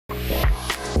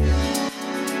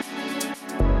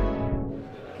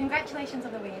Congratulations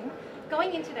on the win.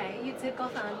 Going in today, you'd said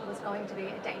Goffin was going to be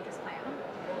a dangerous player.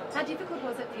 How difficult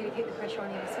was it for you to keep the pressure on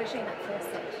him, especially in that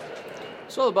first set?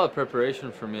 It's all about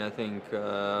preparation for me. I think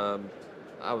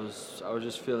I was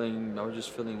just feeling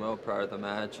well prior to the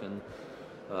match, and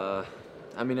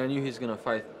I knew he's gonna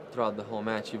fight throughout the whole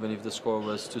match, even if the score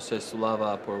was 2 sets to love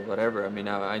up or whatever.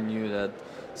 I knew that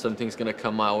something's gonna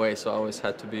come my way, so I always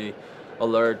had to be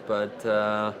alert. But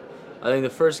I think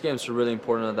the first games were really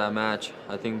important in that match.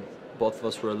 I think both of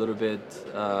us were a little bit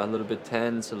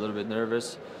tense, a little bit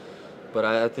nervous. But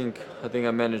I think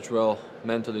I managed well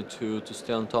mentally to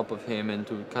stay on top of him and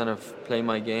to kind of play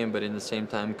my game, but in the same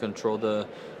time control the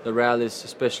rallies,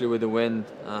 especially with the wind.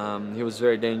 He was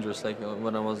very dangerous. Like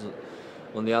when I was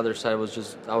on the other side,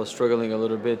 I was struggling a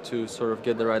little bit to sort of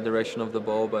get the right direction of the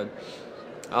ball. But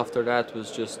after that was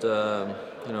just I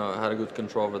had a good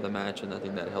control over the match, and I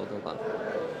think that helped a lot.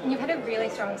 And you've had a really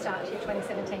strong start to your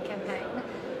 2017 campaign.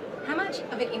 How much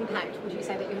of an impact would you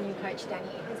say that your new coach Danny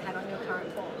has had on your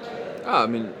current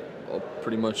form?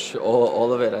 Pretty much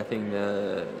all of it. I think.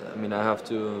 I have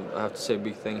to say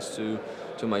big thanks to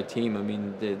my team.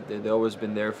 They always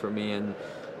been there for me, and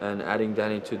adding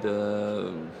Danny to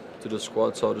the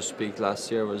squad, so to speak,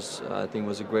 last year was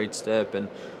a great step, and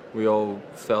we all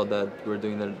felt that we're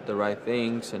doing the right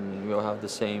things, and we all have the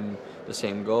same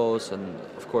goals, and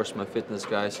of course my fitness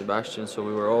guy Sebastian. So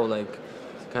we were all like,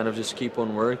 kind of just keep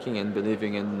on working and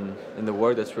believing in the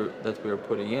work that we're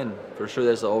putting in. For sure,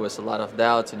 there's always a lot of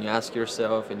doubts, and you ask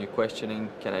yourself and you're questioning,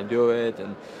 can I do it?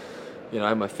 And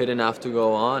am I fit enough to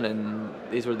go on? And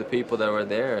these were the people that were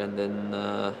there. And then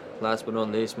last but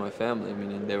not least, my family.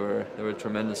 They were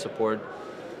tremendous support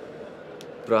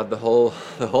throughout the whole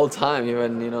time,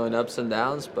 even in ups and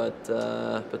downs. But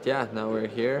yeah, now we're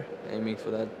here aiming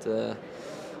for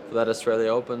that Australia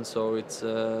Open, so it's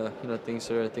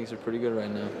things are pretty good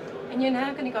right now. And you're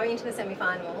now going to go into the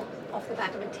semi-final off the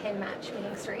back of a 10-match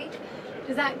winning streak.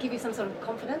 Does that give you some sort of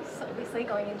confidence, obviously,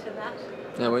 going into that?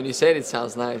 Yeah, when you say it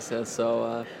sounds nice. It's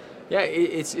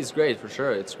great for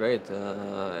sure. It's great.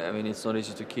 It's not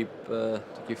easy to keep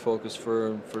focused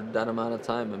for that amount of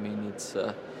time.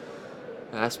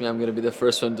 Ask me, I'm going to be the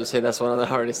first one to say that's one of the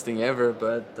hardest thing ever.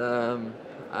 But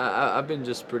I've been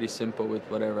just pretty simple with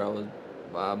whatever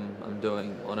I'm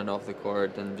doing on and off the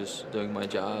court, and just doing my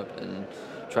job and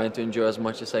trying to enjoy as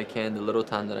much as I can the little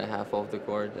time that I have off the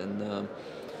court, and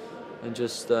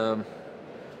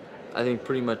I think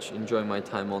pretty much enjoying my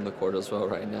time on the court as well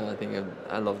right now. I think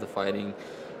I love the fighting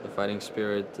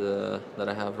spirit that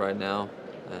I have right now,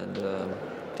 and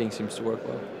things seems to work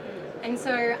well. And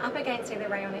so up against either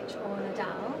Raonic or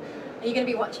Nadal, are you going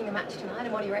to be watching the match tonight,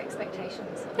 and what are your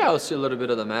expectations? Yeah, I'll see a little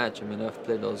bit of the match. I've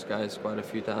played those guys quite a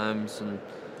few times, and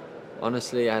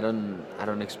honestly, I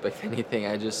don't expect anything.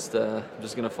 I'm just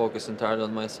gonna focus entirely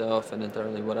on myself and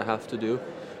entirely what I have to do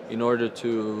in order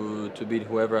to beat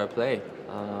whoever I play.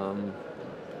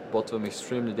 Both of them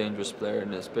extremely dangerous player,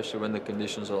 and especially when the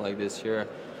conditions are like this here.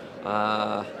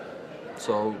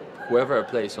 So whoever I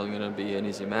play is not gonna be an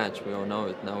easy match. We all know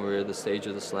it. Now we're at the stage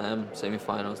of the Slam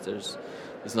semifinals.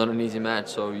 It's not an easy match,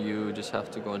 so you just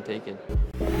have to go and take it.